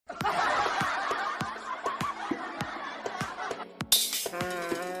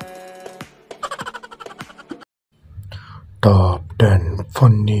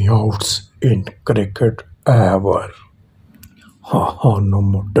funny outs in cricket ever. Haha,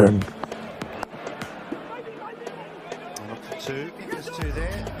 number 10. Two, there's two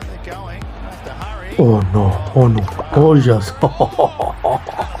there, and they're going. Have to hurry. Oh no, oh no, oh yes.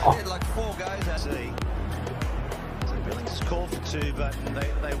 Like four goes at sea. So Billings is called for two, but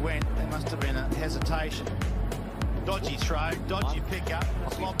they went. There must have been a hesitation. Dodgy throw, dodgy pickup.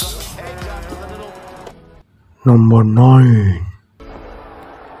 It's lobbed on the head after the little. Number 9.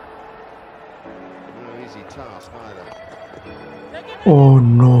 No easy task either. Oh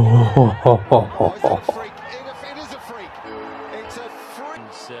no. It is a freak. It's a freak.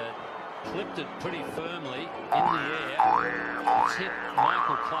 He's clipped it pretty firmly in the air. It's hit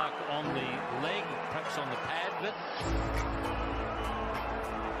Michael Clark on the leg, perhaps on the pad, but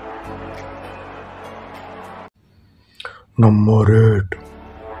Number 8.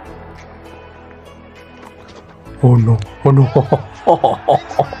 Oh no, oh no.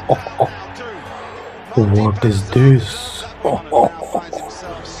 What is this?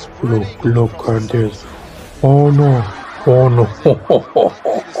 Look at this. Oh no, oh no.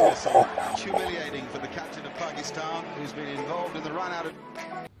 Humiliating for the captain of Pakistan, who's been involved in the run out of.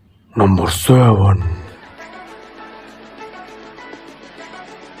 Number 7.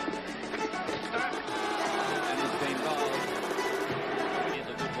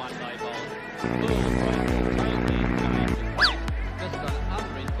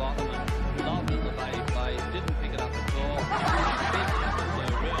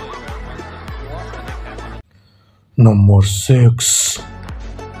 Number 6. Oh,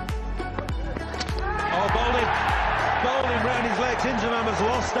 bowling round his legs. Inzamam has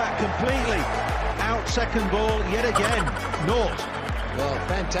lost that completely. Out second ball yet again. Naught. Well,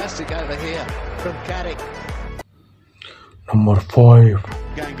 fantastic over here from Caddick. Number 5.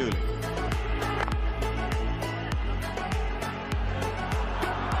 Ganguly.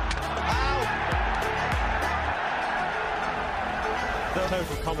 The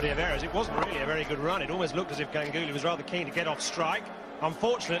total comedy of errors. It wasn't really a very good run. It almost looked as if Ganguly was rather keen to get off strike.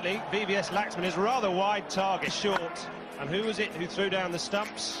 Unfortunately, VVS Laxman is rather wide target short. And who was it who threw down the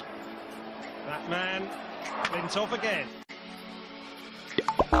stumps? That man went off again.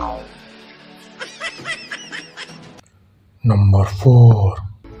 Number 4.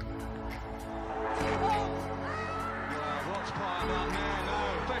 What's piled on there? No,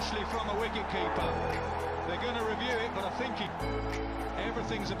 especially from a wicket-keeper. They're going to review it, but I think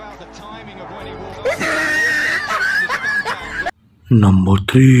everything's about the timing of when he walks. Number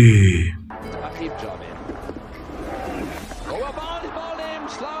 3. Keep job in. Oh, a ball him.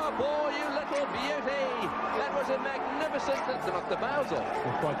 Slower ball, you little beauty. That was a magnificent that knocked the bows off.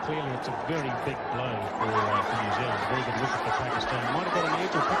 Well, quite clearly, it's a very big blow for New Zealand. Very good wicket for Pakistan. Might have got an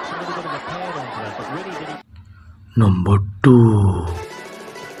edge or perhaps a little bit of a pad onto that, but really did he... Number 2.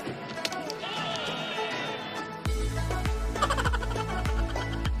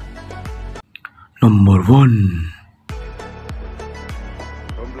 Number 1.